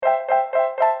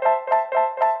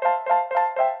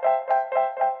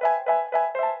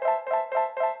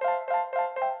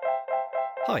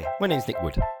Hi, my name is Nick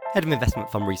Wood, Head of Investment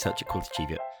Fund Research at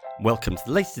Quantitativia. Welcome to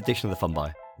the latest edition of The Fund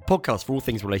Buyer, a podcast for all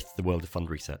things related to the world of fund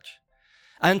research.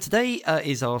 And today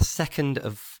is our second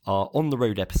of our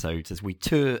on-the-road episodes as we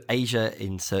tour Asia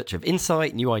in search of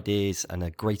insight, new ideas, and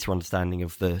a greater understanding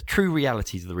of the true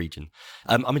realities of the region.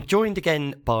 I'm joined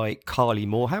again by Carly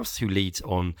Morehouse, who leads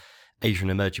on Asian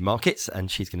emerging markets,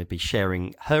 and she's going to be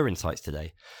sharing her insights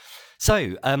today.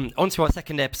 So, on to our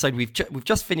second episode. We've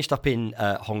just finished up in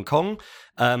Hong Kong.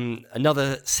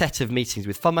 Another set of meetings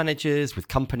with fund managers, with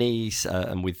companies,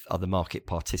 and with other market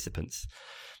participants.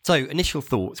 So, initial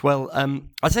thoughts. Well,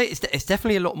 I'd say it's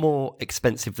definitely a lot more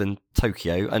expensive than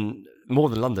Tokyo, and more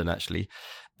than London, actually.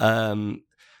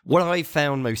 What I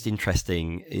found most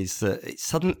interesting is that it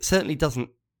certainly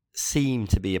doesn't seem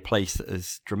to be a place that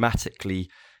has dramatically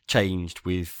changed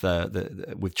with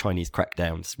Chinese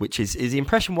crackdowns, which is the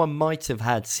impression one might have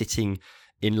had sitting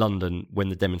in London when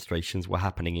the demonstrations were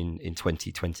happening in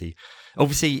 2020.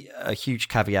 Obviously, a huge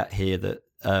caveat here that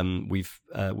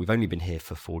we've only been here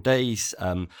for 4 days.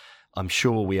 I'm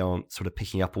sure we aren't sort of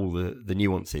picking up all the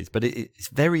nuances, but it's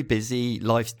very busy.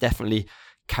 Life's definitely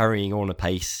carrying on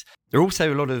apace. There are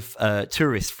also a lot of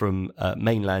tourists from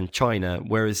mainland China,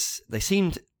 whereas they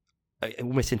seemed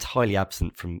almost entirely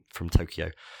absent from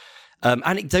Tokyo.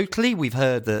 Anecdotally, we've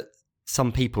heard that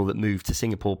some people that moved to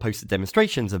Singapore post the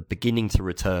demonstrations are beginning to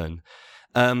return.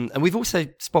 And we've also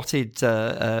spotted,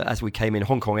 as we came in,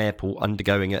 Hong Kong airport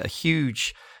undergoing a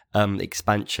huge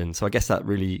expansion. So I guess that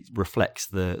really reflects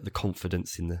the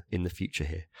confidence in the future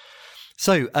here.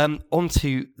 So on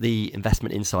to the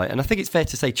investment insight. And I think it's fair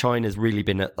to say China's really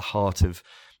been at the heart of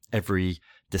every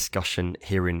discussion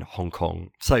here in Hong Kong.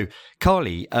 So,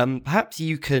 Carly, perhaps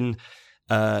you can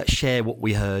share what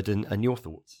we heard and your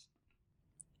thoughts.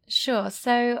 Sure.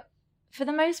 So, for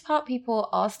the most part, people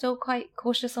are still quite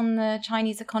cautious on the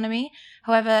Chinese economy.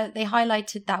 However, they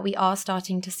highlighted that we are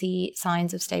starting to see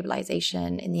signs of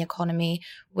stabilization in the economy,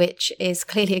 which is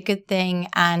clearly a good thing,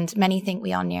 and many think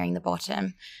we are nearing the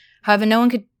bottom. However, no one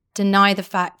could deny the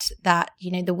fact that,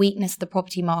 the weakness of the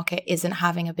property market isn't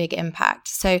having a big impact.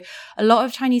 So a lot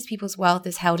of Chinese people's wealth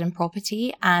is held in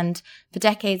property, and for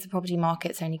decades, the property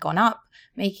market's only gone up,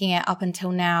 making it up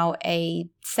until now a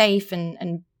safe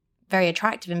and very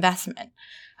attractive investment.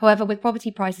 However, with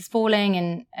property prices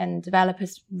falling and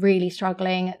developers really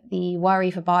struggling, the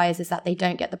worry for buyers is that they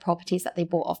don't get the properties that they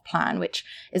bought off plan, which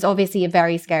is obviously a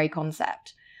very scary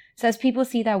concept. So as people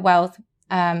see their wealth,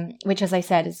 which, as I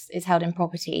said, is held in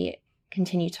property,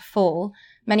 continue to fall,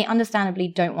 many understandably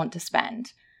don't want to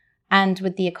spend. And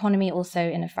with the economy also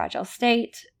in a fragile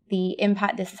state, the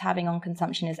impact this is having on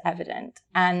consumption is evident.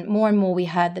 And more we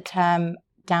heard the term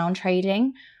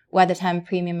downtrading, where the term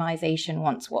premiumization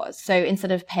once was. So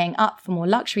instead of paying up for more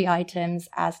luxury items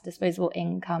as disposable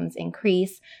incomes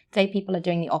increase, today people are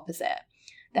doing the opposite.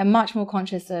 They're much more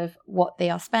conscious of what they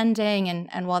are spending,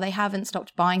 and while they haven't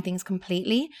stopped buying things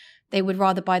completely, they would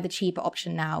rather buy the cheaper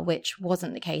option now, which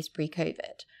wasn't the case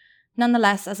pre-COVID.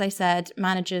 Nonetheless, as I said,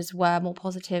 managers were more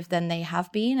positive than they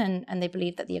have been, and they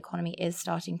believe that the economy is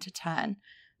starting to turn.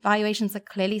 Valuations are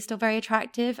clearly still very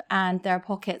attractive, and there are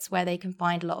pockets where they can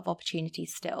find a lot of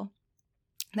opportunities still.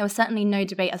 There was certainly no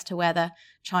debate as to whether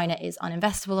China is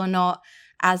uninvestable or not.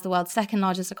 As the world's second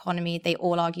largest economy, they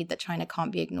all argued that China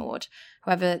can't be ignored.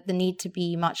 However, the need to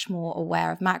be much more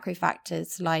aware of macro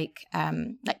factors like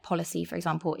policy, for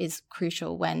example, is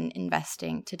crucial when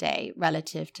investing today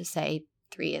relative to, say,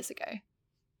 3 years ago.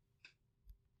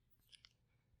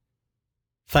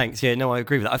 Thanks. Yeah, no, I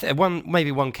agree with that.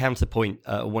 One counterpoint,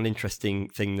 one interesting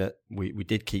thing that we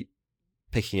did keep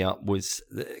picking up was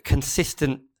the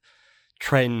consistent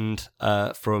trend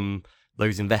from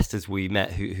those investors we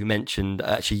met who mentioned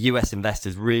actually US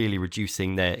investors really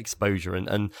reducing their exposure,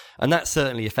 and that's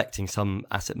certainly affecting some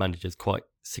asset managers quite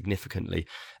significantly.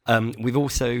 We've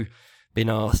also been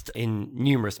asked in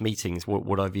numerous meetings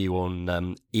what our view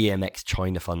on EMX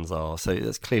China funds are. So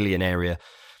that's clearly an area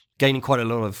gaining quite a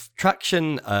lot of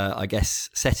traction, I guess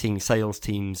setting sales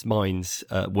teams' minds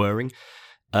whirring.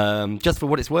 Just for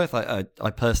what it's worth,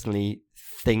 I personally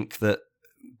think that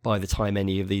by the time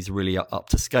any of these are really up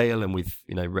to scale and with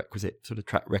requisite sort of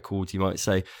track records, you might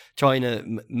say, China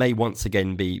may once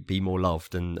again be more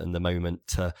loved, and the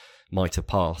moment might have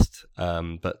passed.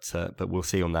 But we'll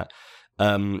see on that.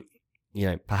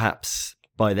 Perhaps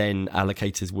by then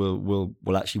allocators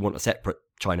will actually want a separate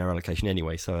China allocation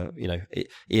anyway. So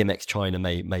EMX China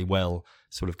may well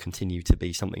sort of continue to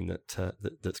be something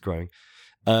that's growing.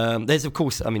 There's of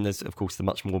course the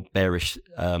much more bearish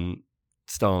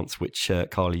stance, which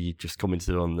Carly, you just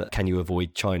commented on, that can you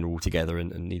avoid China altogether,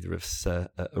 and neither of us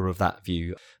are of that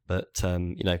view. But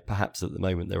perhaps at the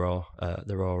moment there are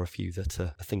a few that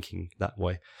are thinking that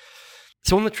way.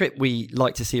 So on the trip, we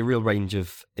like to see a real range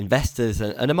of investors,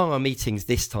 and among our meetings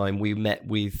this time, we met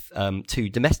with 2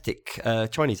 domestic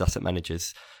Chinese asset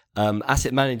managers.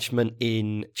 Asset management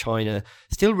in China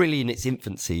still really in its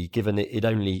infancy, given it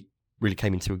only really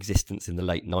came into existence in the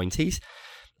late 90s.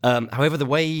 However, the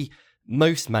way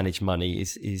most manage money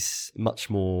is much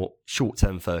more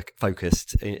short-term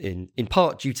focused, in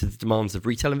part due to the demands of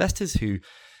retail investors who,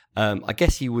 I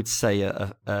guess you would say,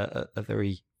 are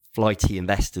very flighty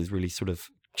investors, really sort of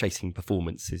chasing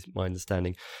performance, is my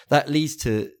understanding. That leads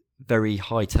to very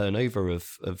high turnover of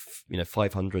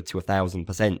 500 to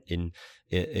 1,000%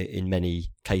 in many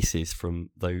cases from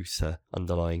those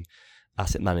underlying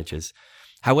asset managers.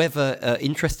 However,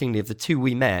 interestingly, of the 2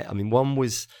 we met, I mean, one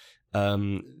was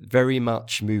very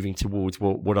much moving towards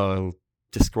what I'll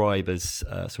describe as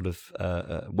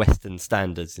Western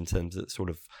standards in terms of sort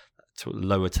of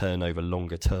lower turnover,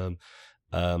 longer term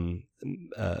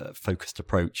focused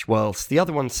approach, whilst the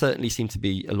other one certainly seemed to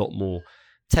be a lot more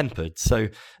tempered. So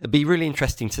it'd be really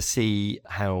interesting to see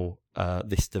how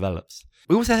this develops.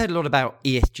 We also heard a lot about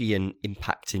ESG and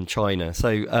impact in China.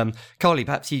 So Carly,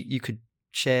 perhaps you could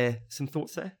share some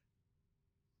thoughts there?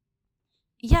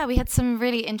 Yeah, we had some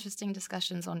really interesting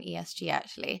discussions on ESG,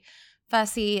 actually.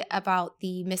 Firstly, about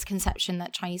the misconception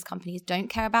that Chinese companies don't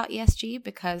care about ESG,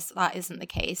 because that isn't the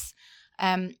case.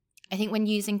 I think when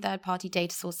using third-party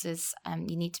data sources,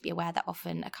 you need to be aware that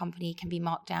often a company can be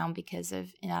marked down because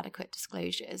of inadequate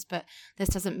disclosures, but this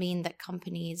doesn't mean that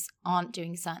companies aren't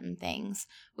doing certain things,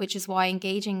 which is why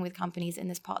engaging with companies in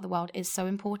this part of the world is so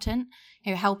important,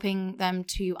 helping them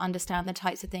to understand the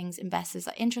types of things investors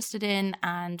are interested in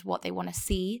and what they want to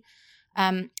see.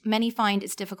 Many find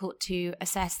it's difficult to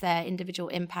assess their individual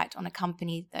impact on a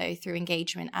company, though, through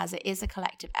engagement, as it is a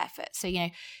collective effort. So,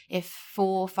 if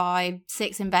 4, 5,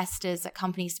 6 investors that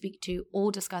companies speak to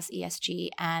all discuss ESG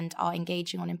and are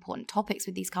engaging on important topics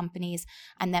with these companies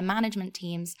and their management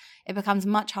teams, it becomes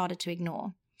much harder to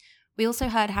ignore. We also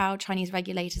heard how Chinese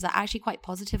regulators are actually quite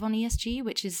positive on ESG,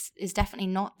 which is definitely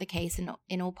not the case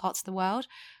in all parts of the world.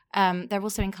 They're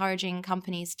also encouraging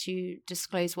companies to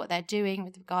disclose what they're doing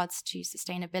with regards to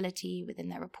sustainability within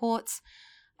their reports.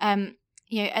 And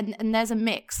there's a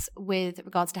mix with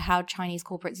regards to how Chinese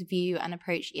corporates view and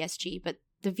approach ESG, but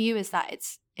the view is that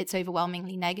it's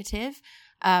overwhelmingly negative,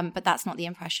 but that's not the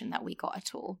impression that we got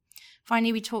at all.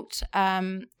 Finally, we talked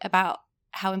about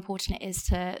how important it is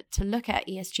to look at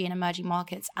ESG in emerging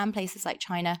markets and places like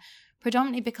China,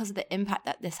 predominantly because of the impact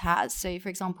that this has. So, for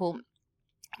example,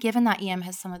 given that EM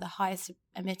has some of the highest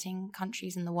emitting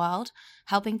countries in the world,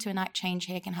 helping to enact change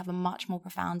here can have a much more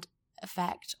profound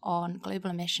effect on global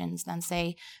emissions than,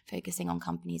 say, focusing on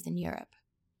companies in Europe.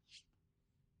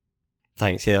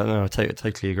 Thanks. Yeah, no, I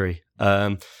totally agree.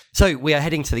 So we are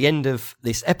heading to the end of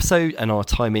this episode and our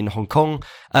time in Hong Kong.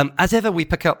 As ever, we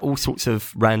pick up all sorts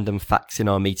of random facts in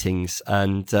our meetings.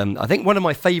 And I think one of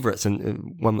my favourites,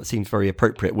 and one that seems very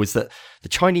appropriate, was that the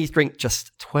Chinese drink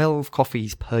just 12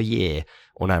 coffees per year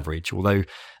on average, although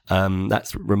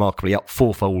that's remarkably up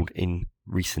 4-fold in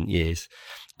recent years.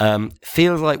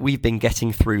 Feels like we've been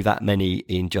getting through that many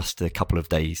in just a couple of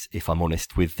days, if I'm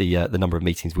honest, with the number of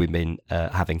meetings we've been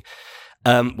having.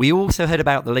 We also heard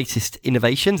about the latest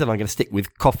innovations, and I'm going to stick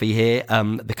with coffee here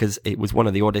because it was one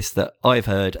of the oddest that I've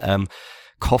heard.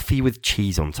 Coffee with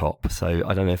cheese on top. So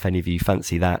I don't know if any of you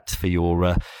fancy that for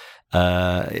your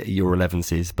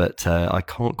 11s, but I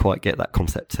can't quite get that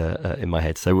concept in my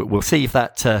head. So we'll see if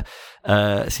that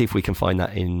see if we can find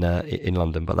that in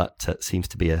London. But that seems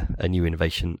to be a new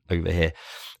innovation over here.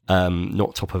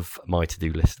 Not top of my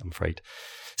to-do list, I'm afraid.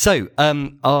 So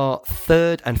our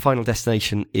third and final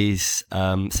destination is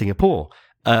Singapore.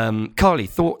 Carly,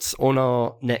 thoughts on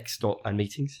our next stop and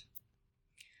meetings?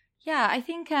 Yeah, I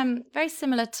think very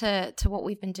similar to what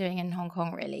we've been doing in Hong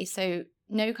Kong, really. So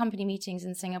no company meetings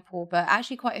in Singapore, but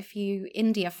actually quite a few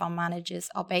India fund managers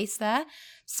are based there.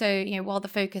 So, while the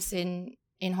focus in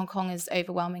Hong Kong has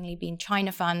overwhelmingly been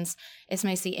China funds, it's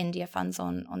mostly India funds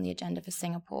on the agenda for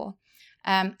Singapore.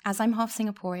 As I'm half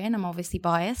Singaporean, I'm obviously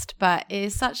biased, but it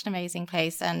is such an amazing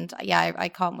place. And yeah, I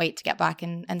can't wait to get back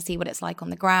and see what it's like on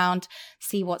the ground,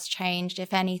 see what's changed,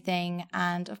 if anything,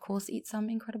 and of course, eat some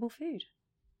incredible food.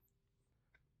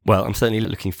 Well, I'm certainly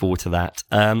looking forward to that.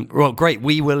 Well, great.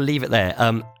 We will leave it there.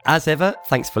 As ever,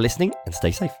 thanks for listening and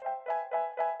stay safe.